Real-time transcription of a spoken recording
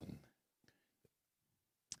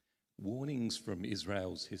Warnings from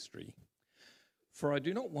Israel's history. For I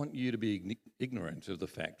do not want you to be ignorant of the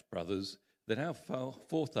fact, brothers, that our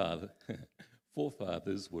forefathers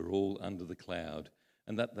were all under the cloud,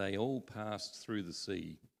 and that they all passed through the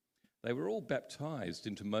sea. They were all baptized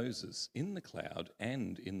into Moses in the cloud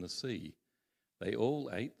and in the sea. They all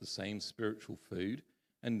ate the same spiritual food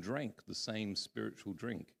and drank the same spiritual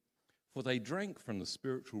drink. For they drank from the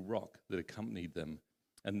spiritual rock that accompanied them,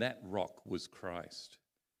 and that rock was Christ.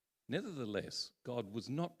 Nevertheless, God was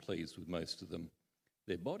not pleased with most of them.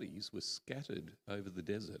 Their bodies were scattered over the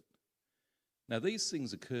desert. Now these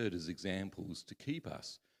things occurred as examples to keep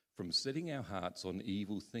us from setting our hearts on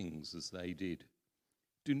evil things as they did.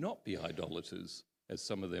 Do not be idolaters, as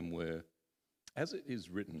some of them were. As it is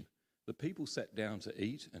written, the people sat down to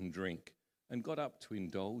eat and drink and got up to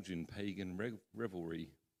indulge in pagan revelry.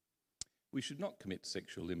 We should not commit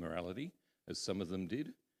sexual immorality, as some of them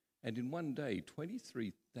did, and in one day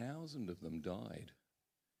 23,000 of them died.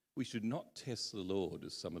 We should not test the Lord,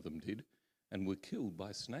 as some of them did, and were killed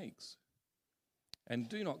by snakes. And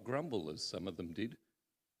do not grumble, as some of them did,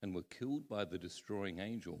 and were killed by the destroying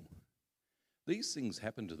angel. These things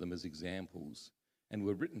happened to them as examples, and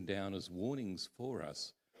were written down as warnings for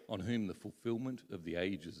us, on whom the fulfillment of the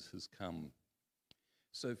ages has come.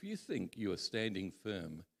 So if you think you are standing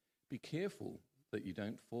firm, be careful that you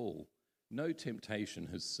don't fall. No temptation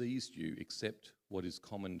has seized you except what is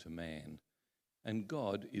common to man, and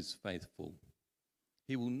God is faithful.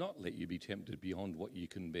 He will not let you be tempted beyond what you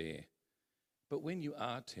can bear. But when you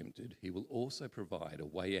are tempted, he will also provide a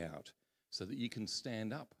way out so that you can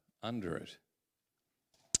stand up under it.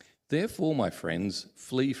 Therefore, my friends,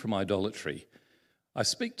 flee from idolatry. I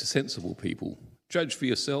speak to sensible people. Judge for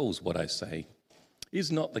yourselves what I say. Is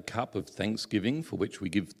not the cup of thanksgiving for which we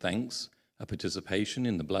give thanks a participation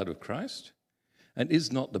in the blood of Christ? And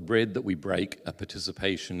is not the bread that we break a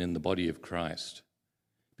participation in the body of Christ?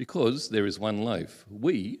 Because there is one loaf,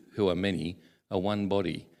 we, who are many, are one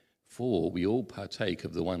body, for we all partake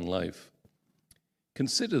of the one loaf.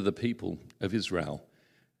 Consider the people of Israel.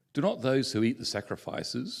 Do not those who eat the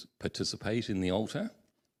sacrifices participate in the altar?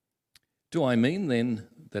 Do I mean then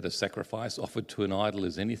that a sacrifice offered to an idol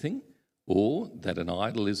is anything, or that an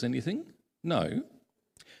idol is anything? No.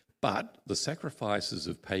 But the sacrifices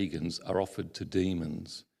of pagans are offered to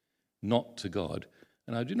demons, not to God.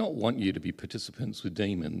 And I do not want you to be participants with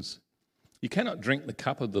demons. You cannot drink the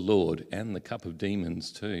cup of the Lord and the cup of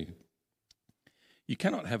demons too. You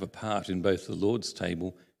cannot have a part in both the Lord's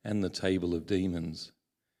table and the table of demons.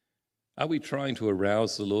 Are we trying to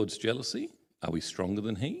arouse the Lord's jealousy? Are we stronger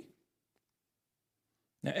than he?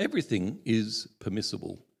 Now everything is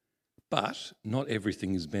permissible, but not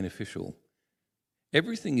everything is beneficial.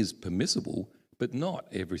 Everything is permissible, but not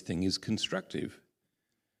everything is constructive.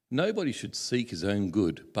 Nobody should seek his own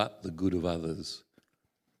good, but the good of others.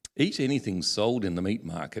 Eat anything sold in the meat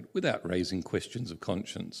market without raising questions of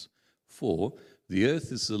conscience, for the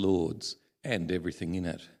earth is the Lord's and everything in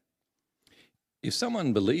it. If some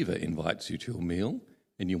unbeliever invites you to a meal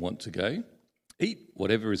and you want to go, eat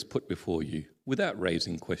whatever is put before you without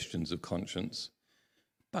raising questions of conscience.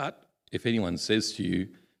 But if anyone says to you,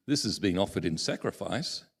 "This has been offered in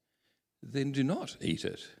sacrifice," then do not eat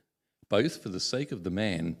it, both for the sake of the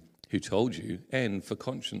man who told you and for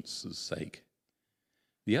conscience's sake.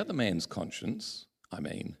 The other man's conscience,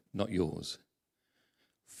 not yours.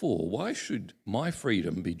 For why should my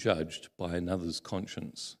freedom be judged by another's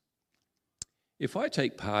conscience? If I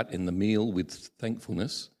take part in the meal with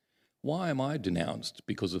thankfulness, why am I denounced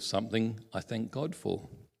because of something I thank God for?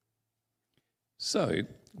 So,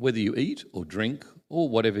 whether you eat or drink or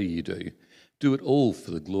whatever you do it all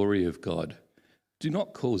for the glory of God. Do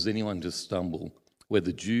not cause anyone to stumble,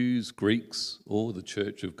 whether Jews, Greeks, or the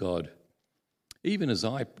church of God, even as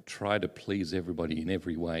I try to please everybody in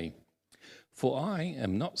every way. For I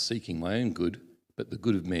am not seeking my own good, but the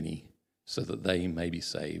good of many, so that they may be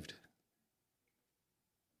saved.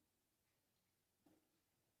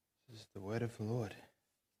 This is the word of the Lord.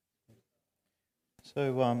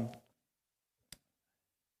 So,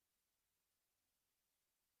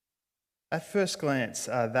 at first glance,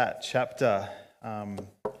 that chapter,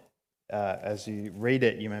 as you read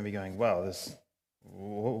it, you may be going, "Wow,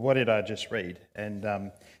 what did I just read?" And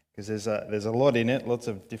because there's a lot in it, lots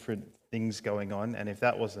of different things going on. And if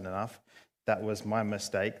that wasn't enough, that was my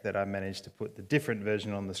mistake that I managed to put the different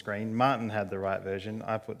version on the screen. Martin had the right version.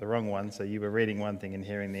 I put the wrong one, so you were reading one thing and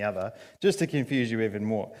hearing the other, just to confuse you even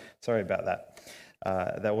more. Sorry about that.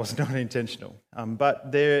 That was not intentional.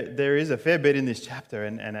 But there is a fair bit in this chapter,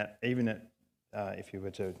 and if you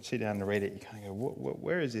were to sit down and read it, you kind of go,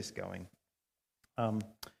 where is this going?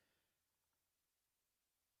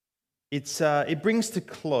 it brings to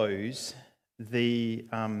close the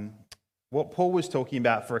what Paul was talking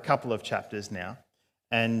about for a couple of chapters now.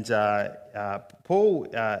 And Paul,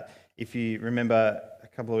 if you remember a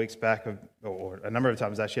couple of weeks back, or a number of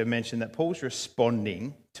times actually, I've mentioned that Paul's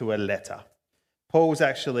responding to a letter. Paul's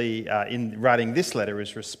actually, in writing this letter,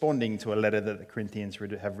 is responding to a letter that the Corinthians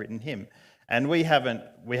have written him. And we haven't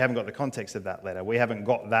got the context of that letter. We haven't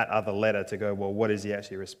got that other letter to go, well, what is he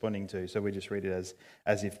actually responding to? So we just read it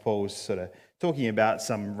as if Paul's sort of talking about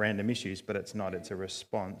some random issues, but it's not, it's a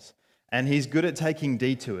response. And he's good at taking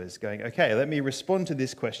detours, going, okay, let me respond to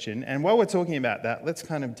this question. And while we're talking about that, let's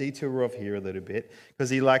kind of detour off here a little bit, because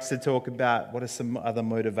he likes to talk about what are some other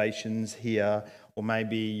motivations here, or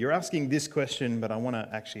maybe you're asking this question, but I want to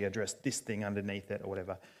actually address this thing underneath it or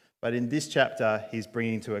whatever. But in this chapter, he's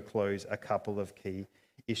bringing to a close a couple of key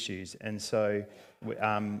issues. And so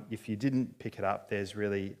if you didn't pick it up, there's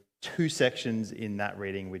really two sections in that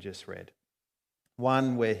reading we just read.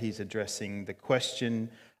 One where he's addressing the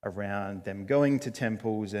question around them going to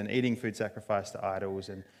temples and eating food sacrificed to idols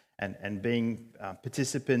and being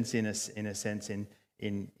participants in a sense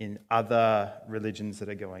in other religions that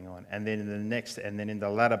are going on. And then in the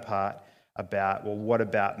latter part about, well, what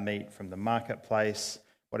about meat from the marketplace?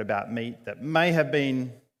 What about meat that may have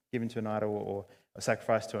been given to an idol or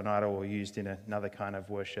sacrificed to an idol or used in another kind of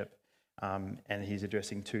worship? And he's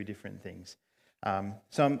addressing two different things.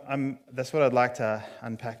 So that's what I'd like to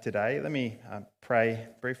unpack today. Let me pray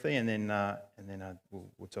briefly, and then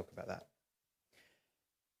we'll talk about that.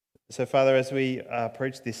 So, Father, as we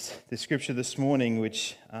approach this scripture this morning,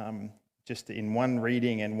 which just in one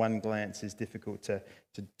reading and one glance is difficult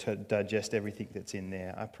to digest everything that's in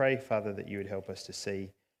there, I pray, Father, that you would help us to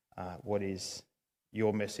see what is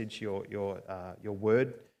your message, your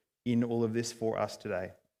word in all of this for us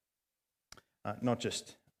today, not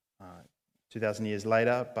just 2,000 years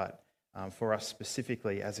later, but for us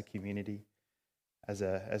specifically as a community, as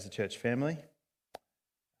a church family,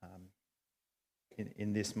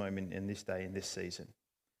 in this moment, in this day, in this season.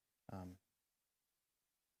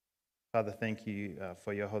 Father, thank you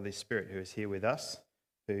for your Holy Spirit who is here with us,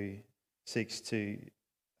 who seeks to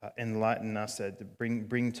enlighten us, to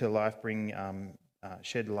bring to life,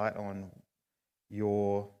 shed light on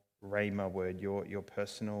your Rhema word, your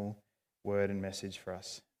personal word and message for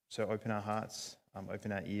us. So open our hearts,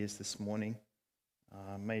 open our ears this morning.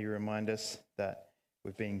 May you remind us that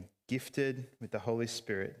we've been gifted with the Holy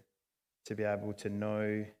Spirit to be able to know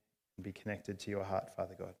and be connected to your heart,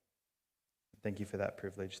 Father God. Thank you for that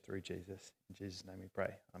privilege through Jesus. In Jesus' name we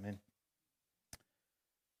pray. Amen.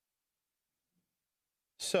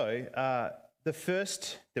 So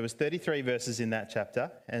there was 33 verses in that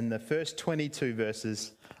chapter, and the first 22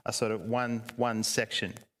 verses are sort of one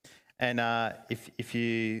section. And if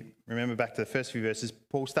you remember back to the first few verses,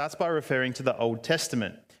 Paul starts by referring to the Old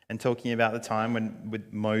Testament and talking about the time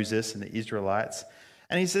with Moses and the Israelites.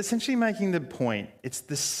 And he's essentially making the point, it's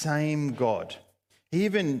the same God. He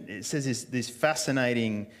even says these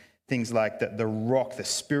fascinating things like that the rock, the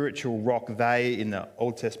spiritual rock they in the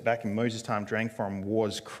Old Testament, back in Moses' time, drank from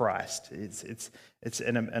was Christ. It's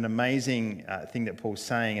an amazing thing that Paul's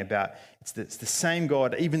saying about it's the same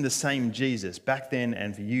God, even the same Jesus back then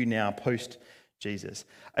and for you now post Jesus.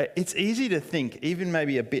 It's easy to think, even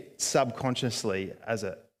maybe a bit subconsciously as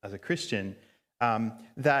a Christian,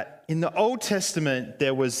 that in the Old Testament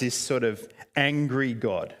there was this sort of angry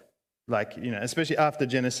God. Like, especially after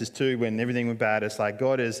Genesis 2, when everything went bad, it's like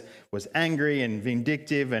God was angry and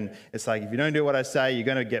vindictive, and it's like, if you don't do what I say, you're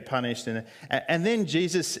going to get punished. And then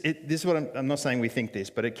Jesus, this is what I'm not saying we think this,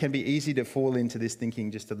 but it can be easy to fall into this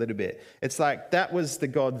thinking just a little bit. It's like, that was the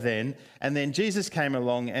God then, and then Jesus came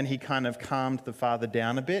along and he kind of calmed the Father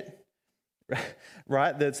down a bit.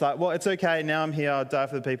 Right? That's like, well, it's okay, now I'm here, I'll die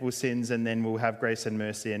for the people's sins, and then we'll have grace and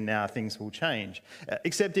mercy, and now things will change.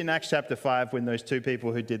 Except in Acts chapter 5, when those two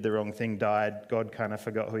people who did the wrong thing died, God kind of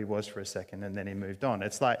forgot who he was for a second, and then he moved on.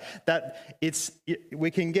 It's like that,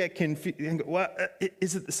 we can get confused. Well,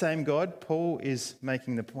 is it the same God? Paul is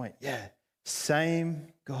making the point. Yeah, same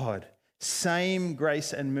God, same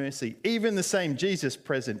grace and mercy, even the same Jesus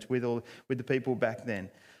present with the people back then.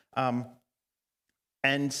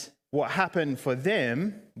 And what happened for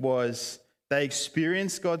them was they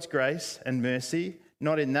experienced God's grace and mercy,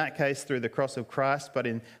 not in that case through the cross of Christ, but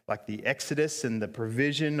in like the Exodus and the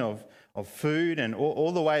provision of food and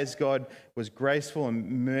all the ways God was graceful and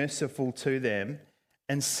merciful to them.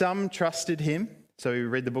 And some trusted him. So we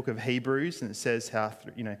read the book of Hebrews, and it says how,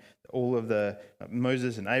 all of the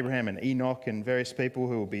Moses and Abraham and Enoch and various people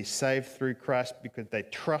who will be saved through Christ because they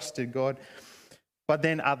trusted God. But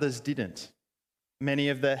then others didn't. many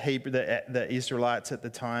of the Israelites at the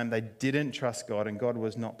time, they didn't trust God, and God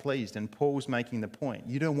was not pleased. And Paul's making the point,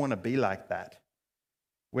 you don't want to be like that.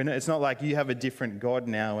 It's not like you have a different God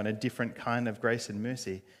now and a different kind of grace and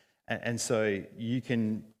mercy, and so you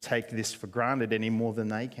can take this for granted any more than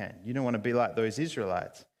they can. You don't want to be like those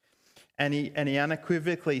Israelites. And he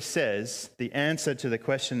unequivocally says the answer to the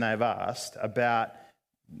question they've asked about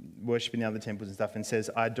worshipping the other temples and stuff, and says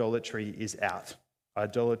idolatry is out.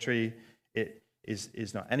 Idolatry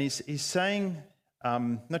is not. And he's saying,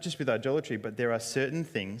 not just with idolatry, but there are certain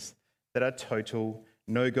things that are total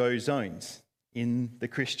no-go zones in the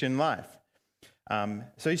Christian life.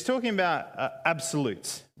 So he's talking about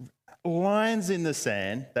absolutes, lines in the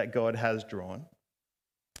sand that God has drawn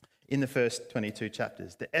in the first 22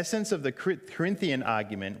 chapters. The essence of the Corinthian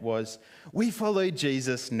argument was, we follow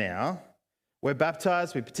Jesus now, we're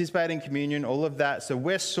baptized, we participate in communion, all of that, so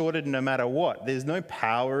we're sorted no matter what. There's no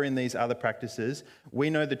power in these other practices.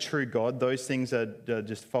 We know the true God. Those things are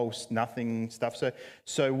just false, nothing stuff.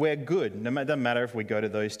 So we're good. Doesn't matter if we go to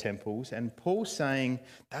those temples. And Paul's saying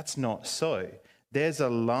that's not so. There's a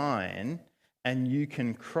line, and you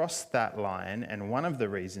can cross that line, and one of the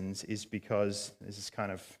reasons is because, this is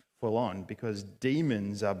kind of full on, because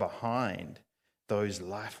demons are behind those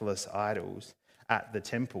lifeless idols at the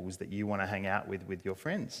temples that you want to hang out with your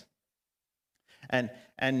friends. And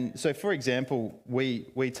so, for example,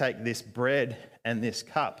 we take this bread and this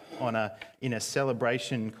cup in a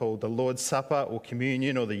celebration called the Lord's Supper or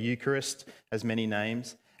Communion or the Eucharist, has many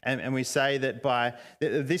names, and we say that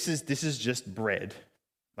this is just bread.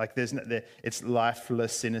 Like it's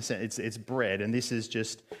lifeless in a sense. It's bread, and this is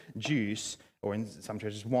just juice, or in some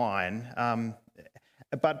churches wine.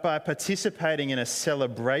 But by participating in a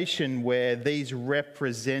celebration where these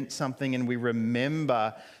represent something, and we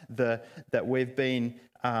remember that we've been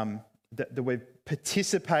that we've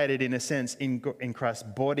participated in a sense in Christ's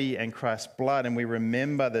body and Christ's blood, and we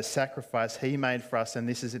remember the sacrifice He made for us, and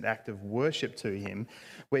this is an act of worship to Him.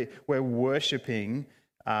 We're worshiping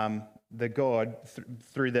the God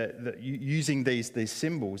through using these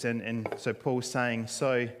symbols, and so Paul's saying,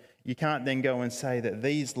 so you can't then go and say that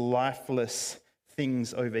these lifeless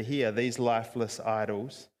things over here, these lifeless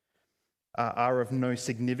idols, are of no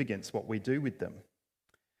significance, what we do with them.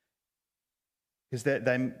 Because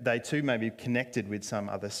they too may be connected with some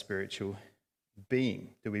other spiritual being.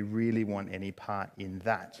 Do we really want any part in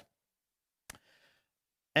that?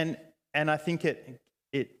 And I think it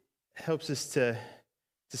helps us to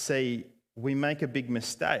see we make a big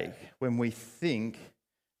mistake when we think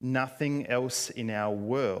nothing else in our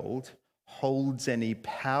world holds any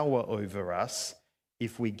power over us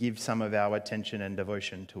if we give some of our attention and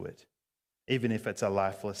devotion to it, even if it's a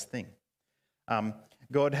lifeless thing.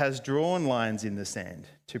 God has drawn lines in the sand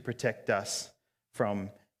to protect us from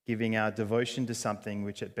giving our devotion to something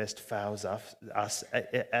which at best fails us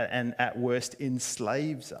and at worst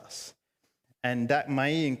enslaves us. And that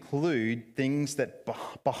may include things that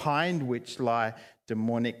behind which lie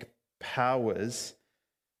demonic powers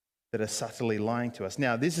that are subtly lying to us.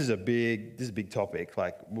 Now, this is a big topic.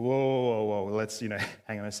 Like, whoa, let's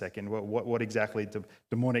hang on a second. What exactly do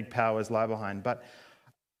demonic powers lie behind? But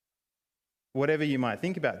whatever you might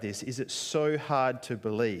think about this, is it so hard to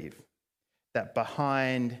believe that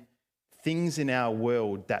behind things in our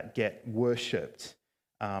world that get worshipped,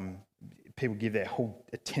 people give their whole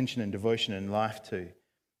attention and devotion and life to,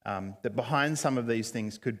 that behind some of these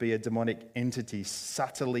things could be a demonic entity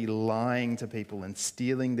subtly lying to people and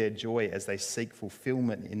stealing their joy as they seek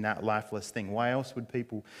fulfillment in that lifeless thing. Why else would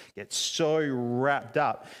people get so wrapped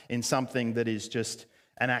up in something that is just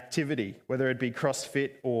an activity, whether it be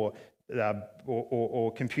CrossFit or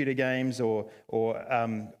computer games or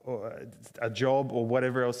a job or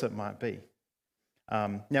whatever else it might be?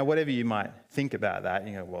 Now, whatever you might think about that,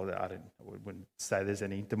 well, I wouldn't say there's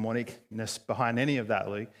any demonicness behind any of that,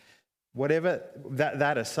 Luke. Whatever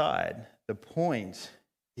that aside, the point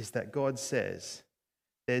is that God says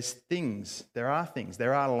there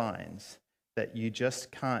are lines that you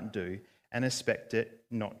just can't do and expect it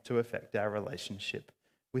not to affect our relationship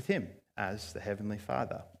with Him as the Heavenly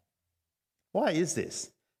Father. Why is this?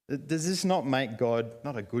 Does this not make God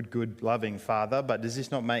not a good, loving Father, but does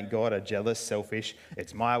this not make God a jealous, selfish,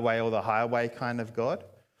 it's my way or the highway kind of God?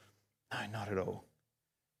 No, not at all.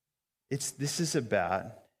 This is about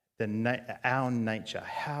our nature,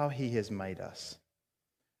 how He has made us.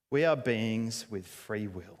 We are beings with free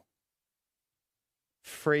will.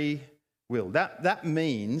 Free will. That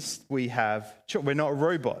means we're not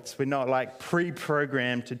robots. We're not like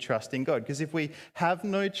pre-programmed to trust in God. Because if we have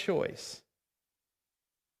no choice,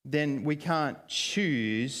 then we can't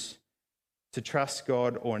choose to trust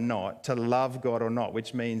God or not, to love God or not,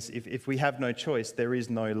 which means if we have no choice, there is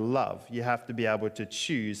no love. You have to be able to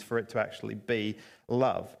choose for it to actually be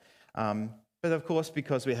love. But of course,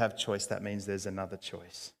 because we have choice, that means there's another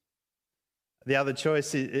choice. The other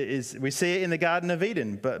choice is we see it in the Garden of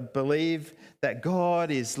Eden, but believe that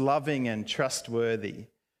God is loving and trustworthy,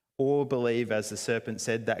 or believe, as the serpent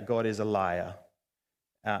said, that God is a liar,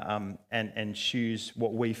 and choose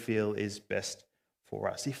what we feel is best for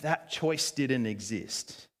us. If that choice didn't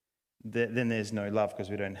exist, then there's no love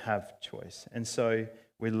because we don't have choice. And so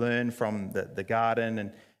we learn from the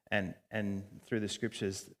garden and through the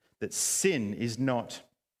scriptures that sin is not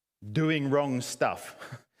doing wrong stuff.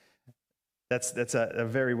 That's a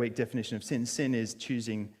very weak definition of sin. Sin is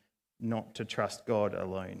choosing not to trust God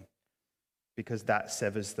alone, because that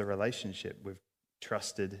severs the relationship. We've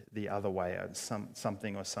trusted the other way,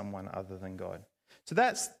 something or someone other than God. So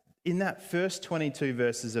that's in that first 22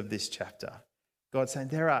 verses of this chapter. God's saying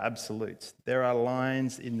there are absolutes. There are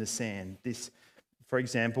lines in the sand. This, for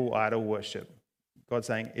example, idol worship. God's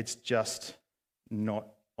saying it's just not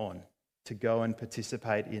on to go and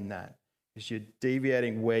participate in that, because you're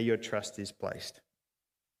deviating where your trust is placed.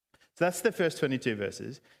 So that's the first 22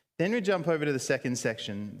 verses. Then we jump over to the second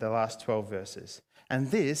section, the last 12 verses. And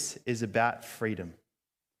this is about freedom.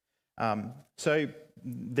 So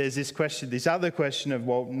there's this other question of,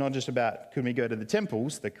 well, not just about could we go to the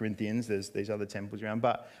temples, the Corinthians, there's these other temples around,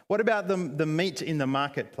 but what about the meat in the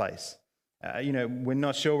marketplace? We're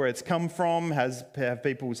not sure where it's come from. Have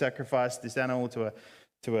people sacrificed this animal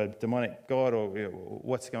to a demonic god, or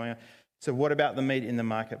what's going on? So what about the meat in the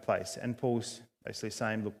marketplace? And Paul's basically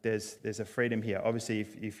saying, look, there's a freedom here. Obviously,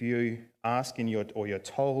 if you ask and you're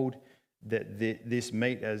told that this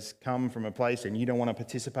meat has come from a place and you don't want to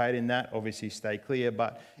participate in that, obviously stay clear.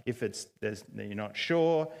 But if you're not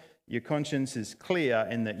sure, your conscience is clear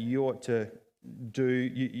in that you ought to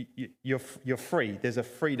do. You're free. There's a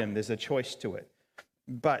freedom. There's a choice to it.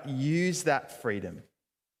 But use that freedom.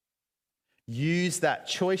 Use that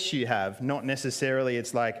choice you have. Not necessarily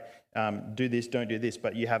it's like do this, don't do this,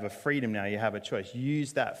 but you have a freedom now. You have a choice.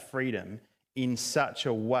 Use that freedom in such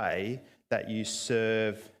a way that you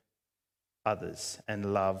serve others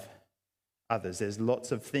and love others. There's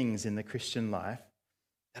lots of things in the Christian life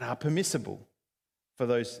that are permissible for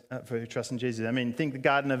those who trust in Jesus. I mean, think the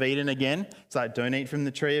Garden of Eden again. It's like, don't eat from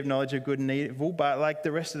the tree of knowledge of good and evil, but like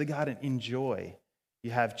the rest of the garden, enjoy.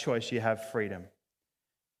 You have choice, you have freedom.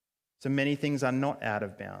 So many things are not out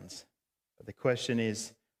of bounds. But the question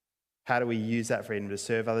is, how do we use that freedom to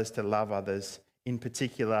serve others, to love others? In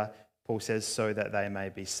particular, Paul says, so that they may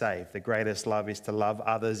be saved. The greatest love is to love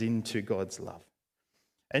others into God's love.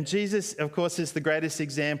 And Jesus, of course, is the greatest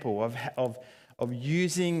example of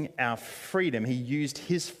using our freedom. He used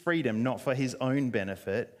his freedom not for his own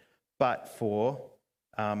benefit, but for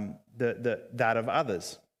that of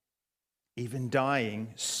others, even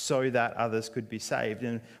dying so that others could be saved.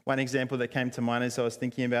 And one example that came to mind as I was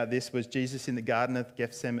thinking about this was Jesus in the Garden of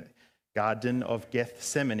Gethsemane,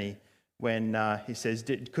 when he says,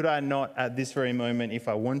 could I not at this very moment, if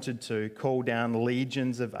I wanted to, call down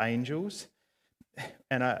legions of angels?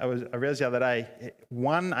 And I realized the other day,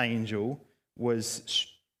 one angel was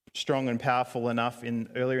strong and powerful enough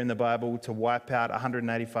earlier in the Bible to wipe out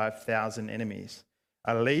 185,000 enemies.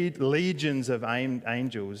 Legions of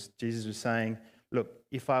angels, Jesus was saying, look,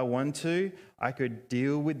 if I want to, I could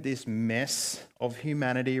deal with this mess of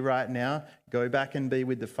humanity right now, go back and be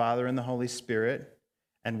with the Father and the Holy Spirit,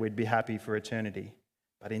 and we'd be happy for eternity.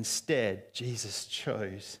 But instead, Jesus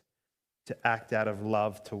chose to act out of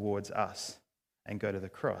love towards us and go to the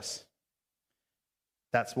cross.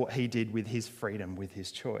 That's what he did with his freedom, with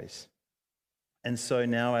his choice. And so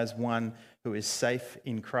now, as one who is safe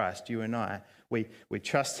in Christ, you and I, we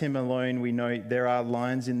trust him alone. We know there are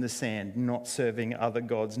lines in the sand, not serving other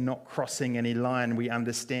gods, not crossing any line. We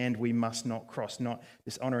understand we must not cross, not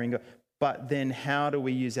dishonoring God. But then how do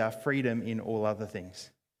we use our freedom in all other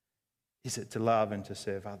things? Is it to love and to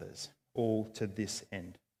serve others, all to this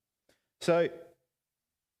end? So,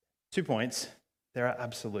 2 points. There are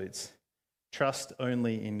absolutes. Trust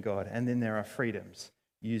only in God. And then there are freedoms.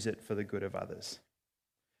 Use it for the good of others.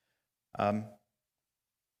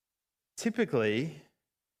 Typically,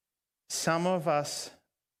 some of us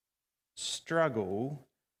struggle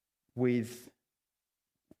with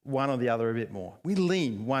one or the other a bit more. We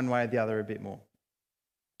lean one way or the other a bit more.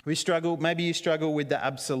 Maybe you struggle with the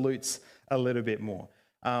absolutes a little bit more.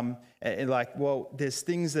 There's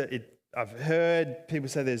things that I've heard people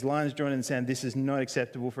say there's lines drawn in the sand. This is not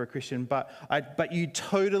acceptable for a Christian, but you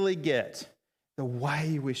totally get the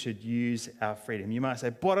way we should use our freedom. You might say,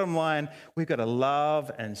 bottom line, we've got to love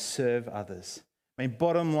and serve others. I mean,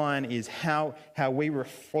 bottom line is how we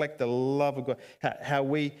reflect the love of God, how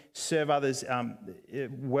we serve others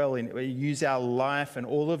well, we use our life and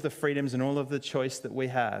all of the freedoms and all of the choice that we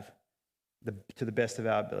have to the best of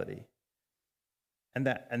our ability. And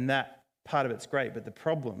that part of it's great, but the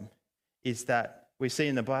problem is that we see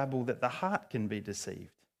in the Bible that the heart can be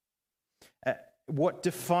deceived. What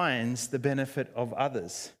defines the benefit of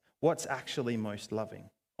others? What's actually most loving?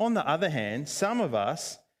 On the other hand, some of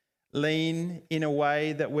us lean in a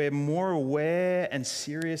way that we're more aware and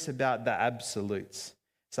serious about the absolutes.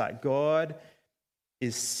 It's like God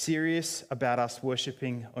is serious about us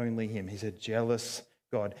worshipping only him. He's a jealous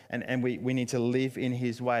God. And we need to live in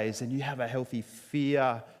his ways. And you have a healthy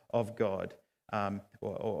fear of God,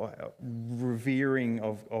 or revering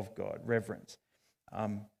of God, reverence.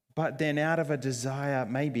 But then out of a desire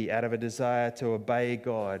to obey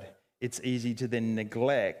God, it's easy to then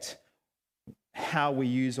neglect how we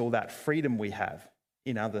use all that freedom we have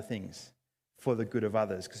in other things for the good of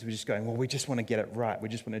others, because we're just going, well, we just want to get it right. We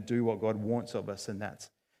just want to do what God wants of us, and that's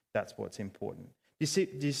what's important.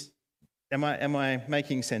 Am I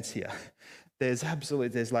making sense here? There's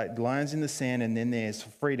like lines in the sand, and then there's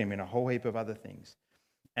freedom in a whole heap of other things.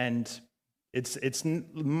 And it's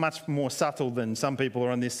much more subtle than some people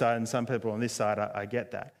are on this side and some people are on this side. I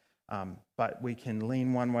get that. But we can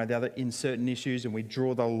lean one way or the other in certain issues, and we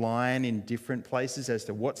draw the line in different places as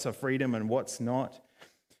to what's a freedom and what's not.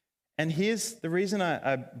 And here's the reason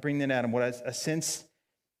I bring that out, and what I sense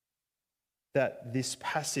that this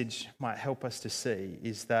passage might help us to see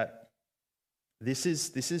is that this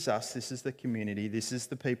is us, this is the community, this is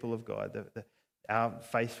the people of God, our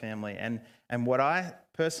faith family. And what I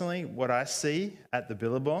see at the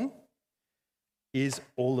Billabong is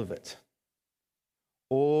all of it.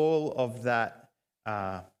 All of that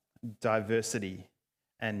diversity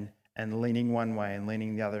and leaning one way and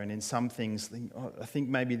leaning the other, and in some things, I think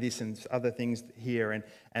maybe this and other things here,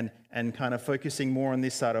 and kind of focusing more on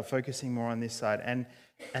this side or focusing more on this side,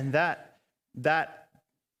 and that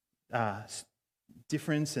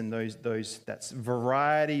difference and that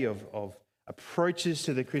variety of approaches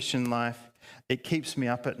to the Christian life, it keeps me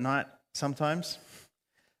up at night sometimes,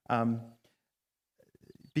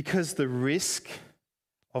 because the risk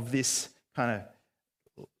of this kind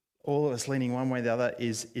of all of us leaning one way or the other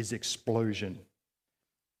is explosion.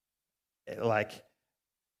 Like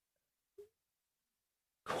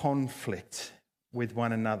conflict with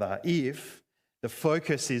one another. If the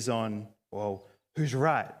focus is on, well, who's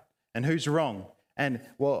right and who's wrong? And,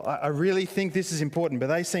 well, I really think this is important, but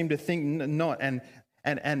they seem to think not. And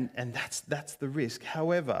that's the risk.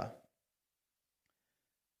 However,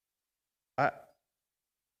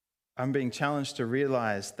 I'm being challenged to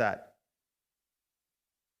realize that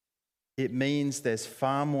it means there's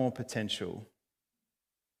far more potential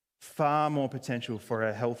for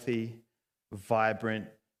a healthy, vibrant,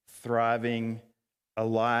 thriving,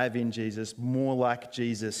 alive in Jesus, more like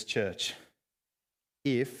Jesus church,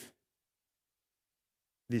 if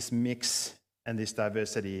this mix and this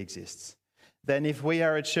diversity exists. Then if we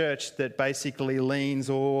are a church that basically leans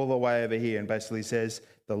all the way over here and basically says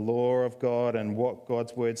the law of God and what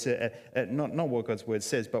God's word says, not what God's word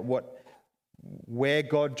says, but where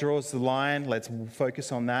God draws the line, let's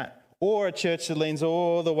focus on that. Or a church that leans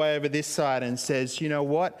all the way over this side and says, you know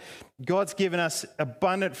what, God's given us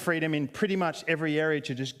abundant freedom in pretty much every area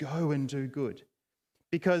to just go and do good.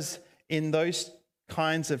 Because in those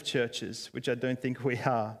kinds of churches, which I don't think we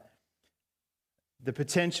are, the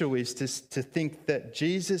potential is to think that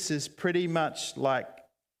Jesus is pretty much like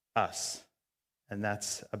us, and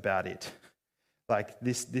that's about it. Like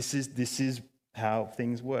this is how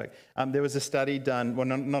things work. There was a study done, well,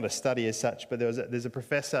 not a study as such, but there's a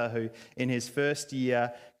professor who, in his first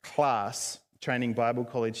year class training Bible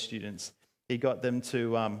college students, he got them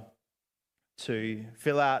to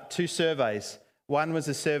fill out 2 surveys. One was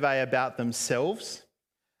a survey about themselves,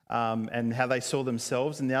 and how they saw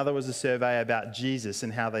themselves, and the other was a survey about Jesus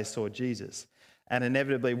and how they saw Jesus. And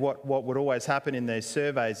inevitably, what would always happen in those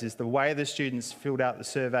surveys is the way the students filled out the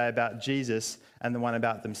survey about Jesus and the one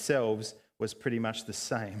about themselves was pretty much the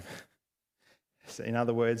same. So in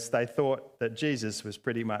other words, they thought that Jesus was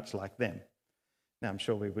pretty much like them. Now, I'm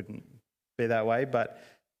sure we wouldn't be that way, but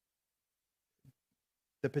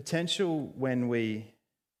the potential when we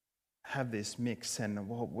have this mix and,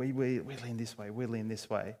 well, we lean this way, we lean this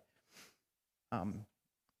way,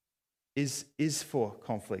 is for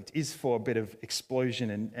conflict, is for a bit of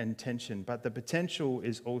explosion and tension, but the potential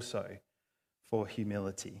is also for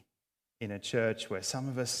humility in a church where some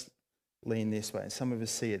of us lean this way, and some of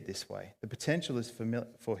us see it this way. The potential is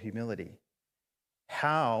for humility.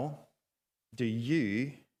 How do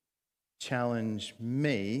you challenge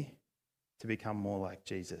me to become more like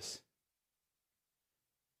Jesus?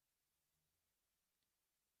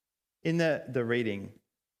 In the reading,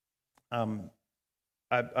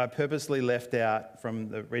 I purposely left out from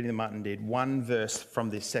the reading that Martin did one verse from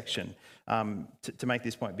this section to make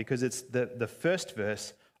this point, because it's the first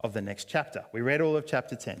verse of the next chapter. We read all of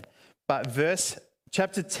chapter 10, but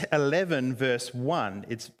chapter 11, verse 1,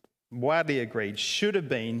 it's widely agreed, should have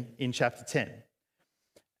been in chapter 10.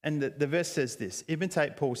 And the verse says this: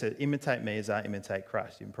 Paul says, imitate me as I imitate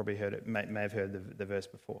Christ. You've probably heard it, may have heard the verse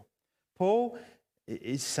before. Paul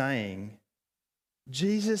is saying,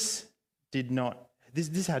 Jesus did not, this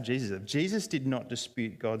is how Jesus lived. Jesus did not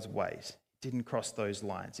dispute God's ways. He didn't cross those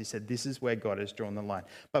lines. He said, this is where God has drawn the line.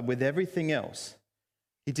 But with everything else,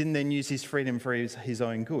 he didn't then use his freedom for his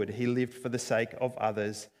own good. He lived for the sake of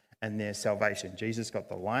others and their salvation. Jesus got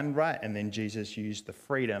the line right, and then Jesus used the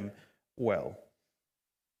freedom well.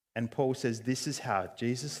 And Paul says, this is how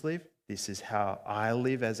Jesus lived. This is how I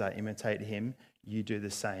live as I imitate him. You do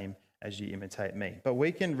the same as you imitate me. But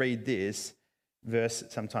we can read this verse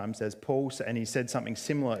sometimes as Paul, and he said something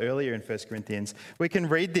similar earlier in 1 Corinthians. We can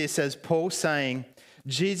read this as Paul saying,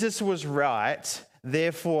 Jesus was right,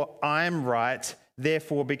 therefore I'm right,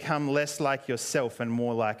 therefore become less like yourself and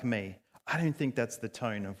more like me. I don't think that's the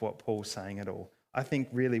tone of what Paul's saying at all. I think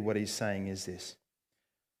really what he's saying is this: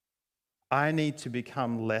 I need to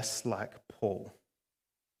become less like Paul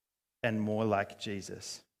and more like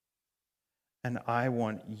Jesus. And I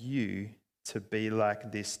want you to be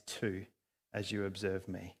like this too as you observe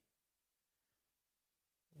me.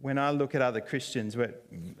 When I look at other Christians,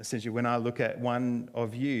 essentially when I look at one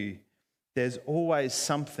of you, there's always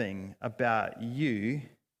something about you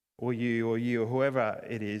or whoever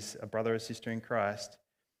it is, a brother or sister in Christ,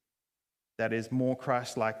 that is more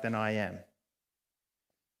Christ-like than I am.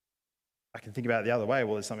 I can think about it the other way.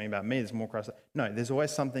 Well, there's something about me that's more Christ-like. No, there's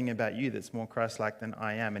always something about you that's more Christ-like than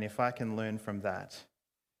I am. And if I can learn from that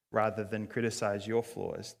rather than criticize your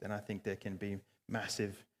flaws, then I think there can be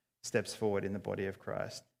massive steps forward in the body of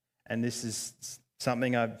Christ. And this is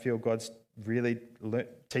something I feel God's really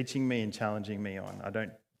teaching me and challenging me on. I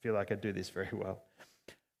don't feel like I do this very well.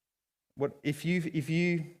 If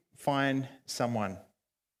you find someone,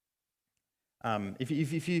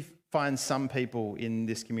 if you find some people in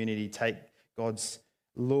this community take God's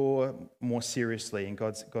law more seriously and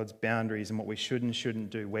God's boundaries and what we should and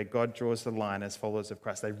shouldn't do, where God draws the line as followers of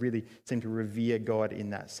Christ, they really seem to revere God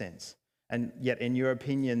in that sense. And yet, in your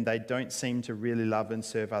opinion, they don't seem to really love and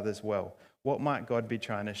serve others well. What might God be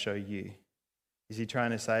trying to show you? Is he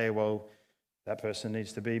trying to say, well, that person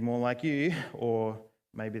needs to be more like you, or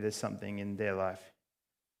maybe there's something in their life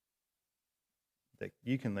that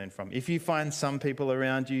you can learn from? If you find some people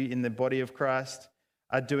around you in the body of Christ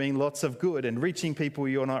are doing lots of good and reaching people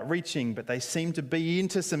you're not reaching, but they seem to be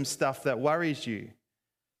into some stuff that worries you,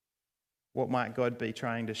 what might God be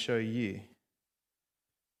trying to show you?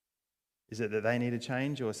 Is it that they need to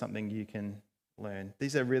change, or something you can learn?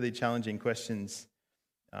 These are really challenging questions,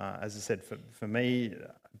 as I said, for me,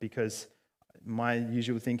 because my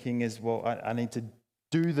usual thinking is, well, I need to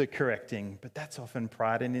do the correcting, but that's often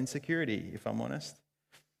pride and insecurity, if I'm honest.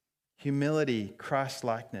 Humility,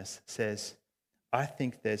 Christ-likeness says, I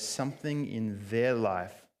think there's something in their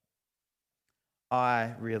life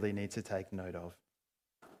I really need to take note of.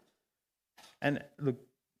 And look,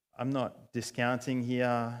 I'm not discounting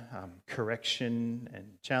here correction and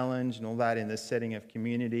challenge and all that in the setting of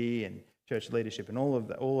community and church leadership and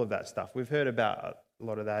all of that stuff. We've heard about a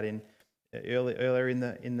lot of that earlier in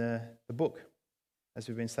the book as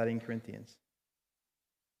we've been studying Corinthians.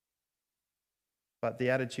 But the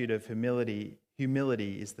attitude of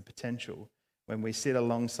humility is the potential when we sit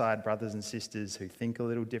alongside brothers and sisters who think a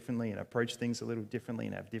little differently and approach things a little differently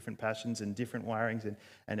and have different passions and different wirings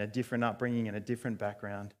and a different upbringing and a different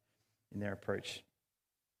background in their approach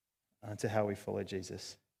to how we follow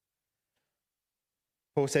Jesus.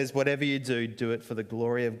 Paul says, whatever you do, do it for the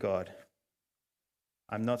glory of God.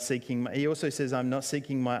 He also says, I'm not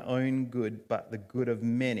seeking my own good, but the good of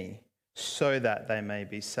many, so that they may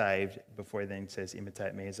be saved, before he then says,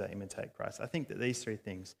 imitate me as I imitate Christ. I think that these three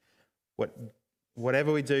things,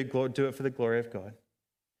 whatever we do, do it for the glory of God,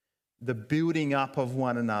 the building up of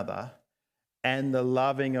one another, and the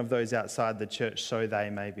loving of those outside the church so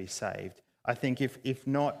they may be saved. I think if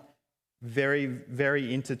not very,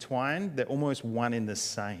 very intertwined, they're almost one in the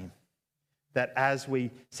same. That as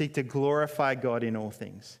we seek to glorify God in all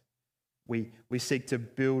things, we seek to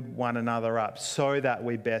build one another up so that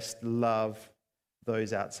we best love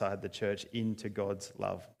those outside the church into God's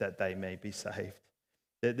love, that they may be saved.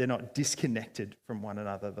 They're not disconnected from one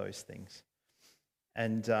another, those things.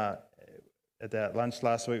 And at that lunch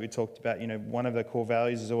last week, we talked about, one of the core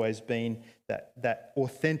values has always been that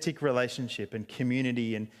authentic relationship and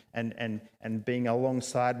community and being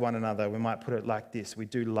alongside one another. We might put it like this: we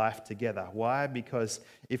do life together. Why? Because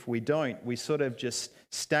if we don't, we sort of just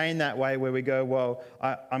stay in that way where we go, well,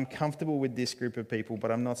 I'm comfortable with this group of people,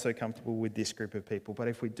 but I'm not so comfortable with this group of people. But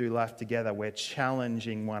if we do life together, we're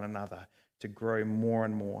challenging one another to grow more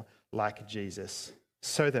and more like Jesus,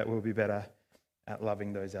 so that we'll be better at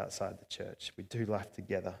loving those outside the church. We do life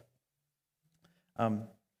together.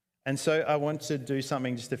 And so I want to do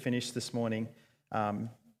something just to finish this morning. I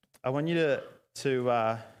want you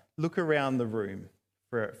to look around the room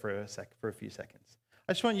for a few seconds.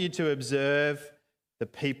 I just want you to observe the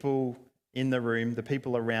people in the room, the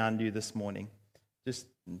people around you this morning. Just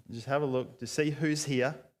have a look to see who's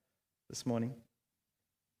here this morning.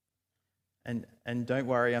 And don't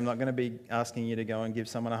worry, I'm not going to be asking you to go and give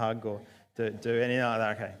someone a hug or to do anything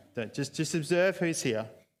like that. Okay, just observe who's here.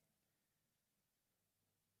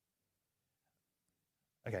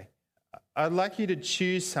 Okay, I'd like you to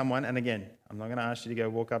choose someone, and again, I'm not going to ask you to go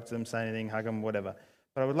walk up to them, say anything, hug them, whatever.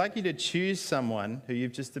 But I would like you to choose someone who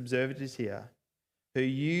you've just observed is here, who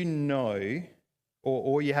you know,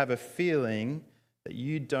 or you have a feeling that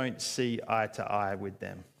you don't see eye to eye with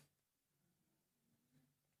them.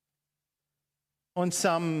 On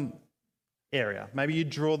some area. Maybe you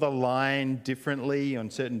draw the line differently on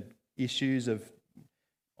certain issues of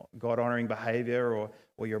God-honouring behaviour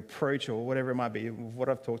or your approach or whatever it might be, what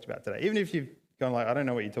I've talked about today. Even if you've gone like, I don't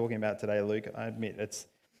know what you're talking about today, Luke, I admit it's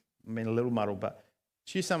been a little muddled, but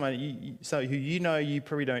choose someone who you know you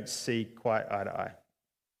probably don't see quite eye to eye.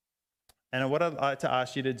 And what I'd like to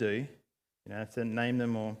ask you to do, you don't have to name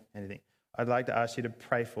them or anything, I'd like to ask you to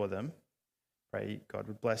pray for them, pray God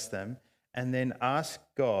would bless them, and then ask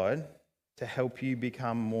God to help you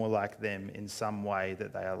become more like them in some way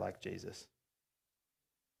that they are like Jesus.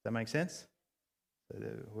 Does that make sense? So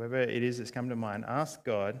whoever it is that's come to mind, ask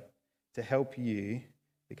God to help you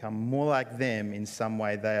become more like them in some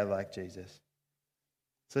way they are like Jesus.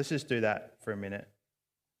 So let's just do that for a minute.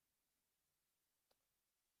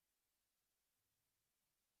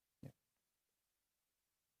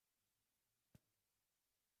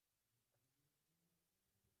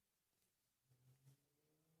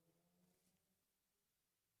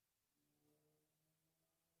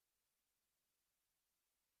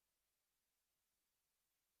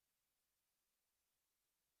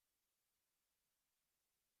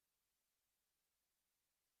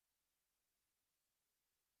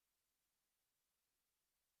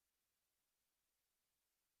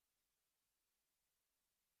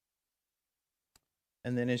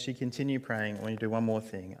 And then as you continue praying, I want you to do one more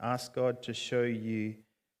thing. Ask God to show you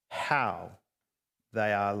how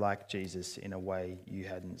they are like Jesus in a way you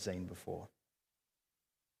hadn't seen before.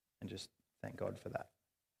 And just thank God for that.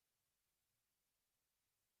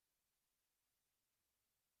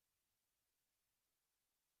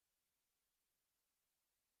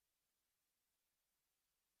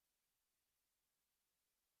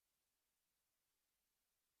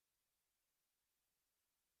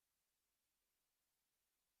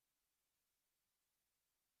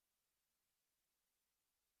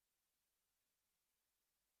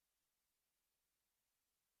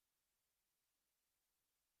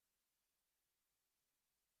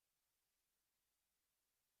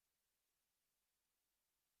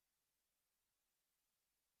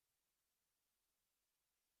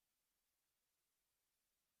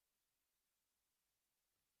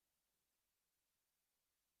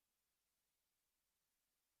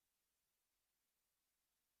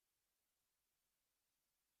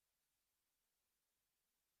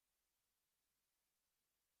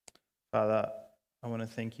 Father, I want to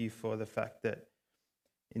thank you for the fact that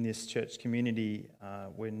in this church community,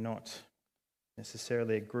 we're not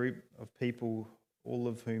necessarily a group of people, all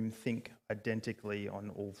of whom think identically on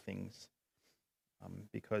all things.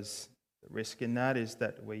 Because the risk in that is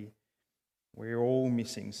that we're all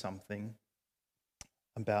missing something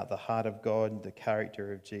about the heart of God, the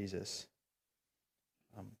character of Jesus.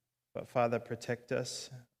 But Father, protect us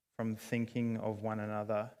from thinking of one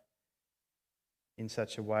another in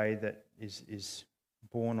such a way that is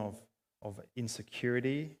born of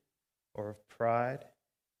insecurity or of pride,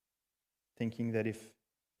 thinking that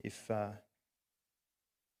if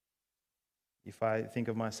I think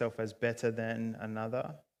of myself as better than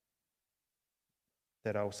another,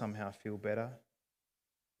 that I'll somehow feel better.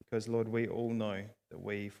 Because, Lord, we all know that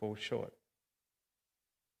we fall short.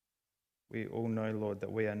 We all know, Lord,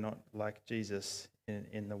 that we are not like Jesus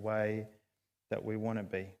in the way that we want to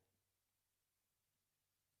be.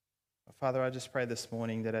 Father, I just pray this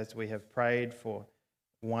morning that as we have prayed for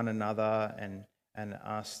one another and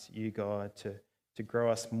asked you, God, to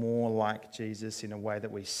grow us more like Jesus in a way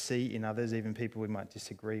that we see in others, even people we might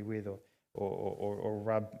disagree with or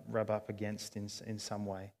rub up against in some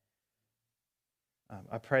way.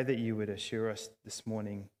 I pray that you would assure us this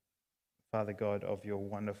morning, Father God, of your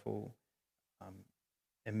wonderful,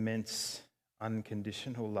 immense,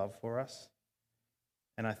 unconditional love for us.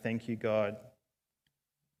 And I thank you, God,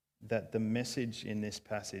 that the message in this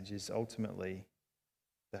passage is ultimately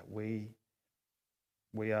that we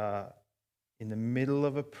are in the middle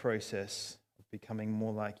of a process of becoming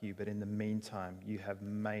more like you, but in the meantime, you have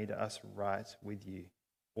made us right with you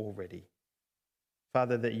already.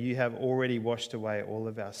 Father, that you have already washed away all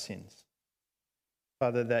of our sins.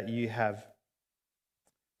 Father, that you have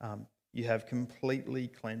completely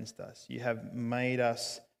cleansed us. You have made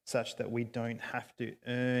us such that we don't have to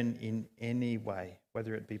earn in any way,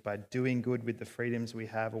 whether it be by doing good with the freedoms we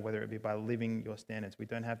have or whether it be by living your standards. We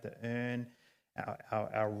don't have to earn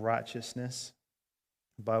our righteousness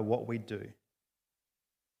by what we do.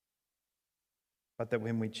 But that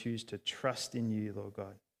when we choose to trust in you, Lord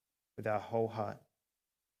God, with our whole heart,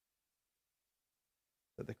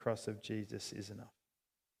 that the cross of Jesus is enough.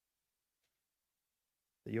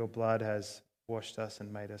 That your blood has washed us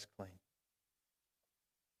and made us clean.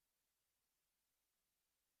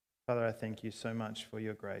 Father, I thank you so much for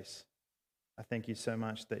your grace. I thank you so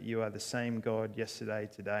much that you are the same God yesterday,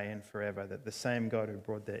 today, and forever, that the same God who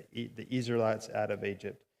brought the Israelites out of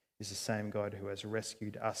Egypt is the same God who has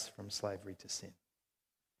rescued us from slavery to sin.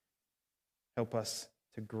 Help us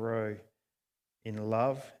to grow in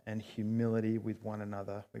love and humility with one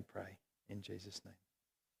another, we pray. In Jesus' name.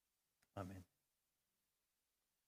 Amen.